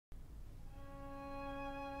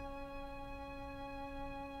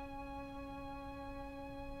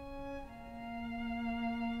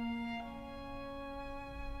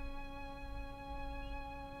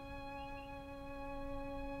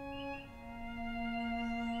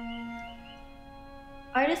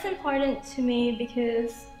Art is important to me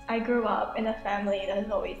because I grew up in a family that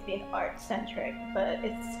has always been art-centric, but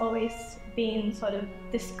it's always been sort of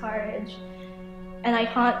discouraged. And I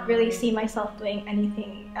can't really see myself doing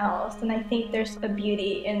anything else. And I think there's a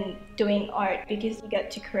beauty in doing art because you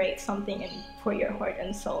get to create something and pour your heart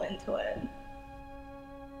and soul into it.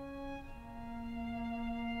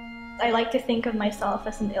 I like to think of myself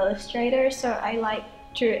as an illustrator, so I like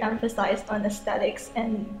to emphasize on aesthetics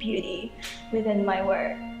and beauty within my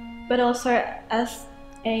work. But also, as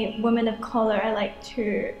a woman of color, I like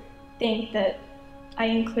to think that I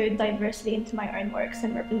include diversity into my own works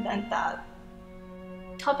and represent that.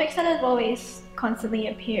 Topics that have always constantly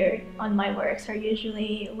appeared on my works are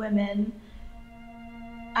usually women.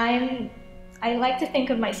 I like to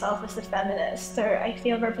think of myself as a feminist, so I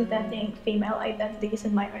feel representing female identities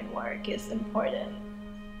in my own work is important.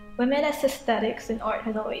 Women as aesthetics in art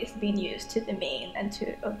has always been used to demean and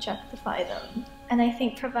to objectify them. And I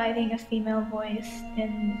think providing a female voice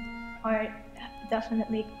in art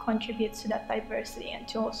definitely contributes to that diversity and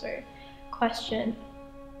to also question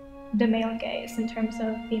the male gaze in terms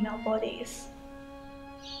of female bodies.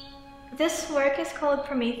 This work is called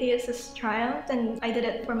Prometheus' Triumph, and I did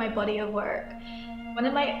it for my body of work. One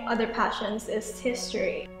of my other passions is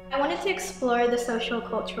history. I wanted to explore the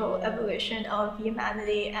social-cultural evolution of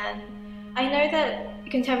humanity, and I know that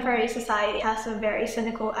contemporary society has a very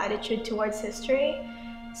cynical attitude towards history,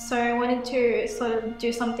 so I wanted to sort of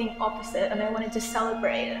do something opposite, and I wanted to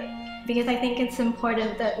celebrate it. Because I think it's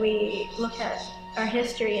important that we look at our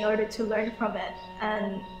history in order to learn from it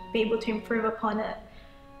and be able to improve upon it.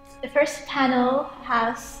 The first panel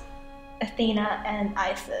has Athena and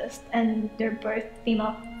Isis, and they're both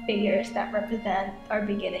female figures that represent our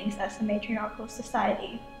beginnings as a matriarchal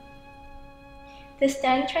society. This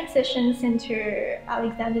then transitions into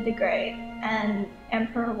Alexander the Great and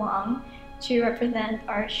Emperor Wang to represent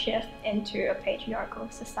our shift into a patriarchal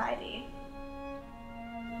society.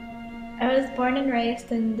 I was born and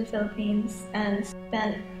raised in the Philippines and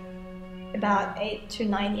spent about 8 to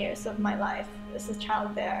 9 years of my life as a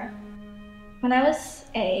child there. When I was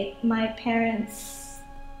 8, my parents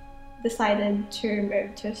decided to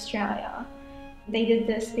move to Australia. They did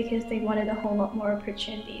this because they wanted a whole lot more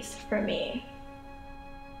opportunities for me.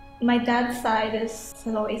 My dad's side has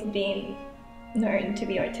always been known to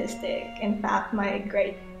be artistic. In fact, my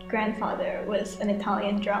great-grandfather was an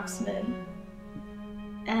Italian draftsman.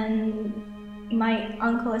 And my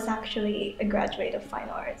uncle is actually a graduate of fine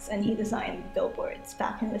arts, and he designed billboards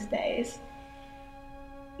back in his days.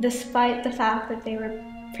 Despite the fact that they were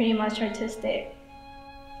pretty much artistic,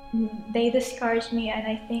 they discouraged me, and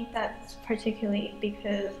I think that's particularly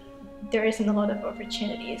because there isn't a lot of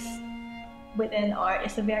opportunities within art.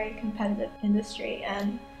 It's a very competitive industry,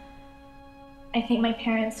 and I think my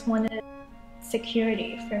parents wanted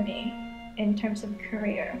security for me in terms of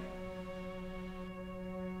career.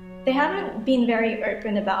 They haven't been very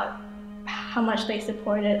open about how much they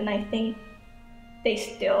support it, and I think they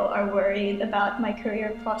still are worried about my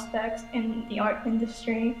career prospects in the art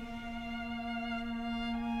industry.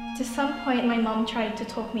 To some point, my mom tried to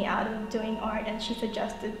talk me out of doing art, and she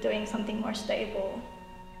suggested doing something more stable.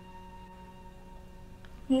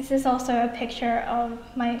 This is also a picture of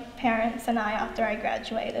my parents and I after I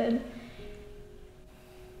graduated.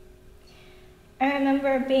 I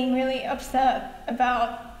remember being really upset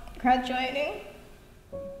about graduating.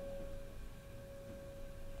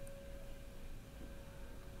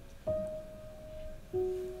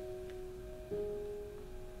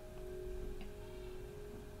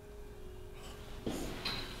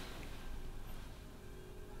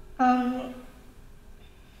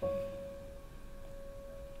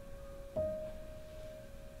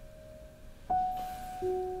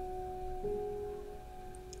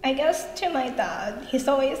 I guess to my dad, he's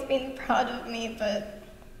always been proud of me, but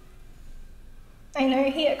I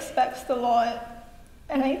know he expects a lot,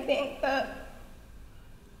 and I think that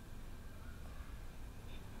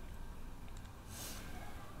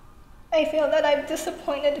I feel that I've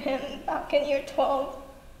disappointed him back in year 12.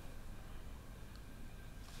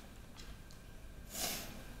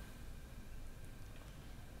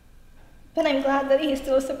 But I'm glad that he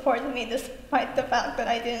still supported me despite the fact that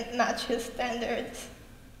I didn't match his standards.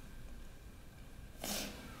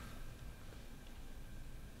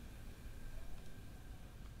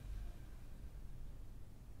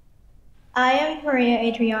 I am Maria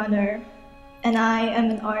Adriano, and I am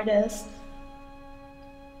an artist.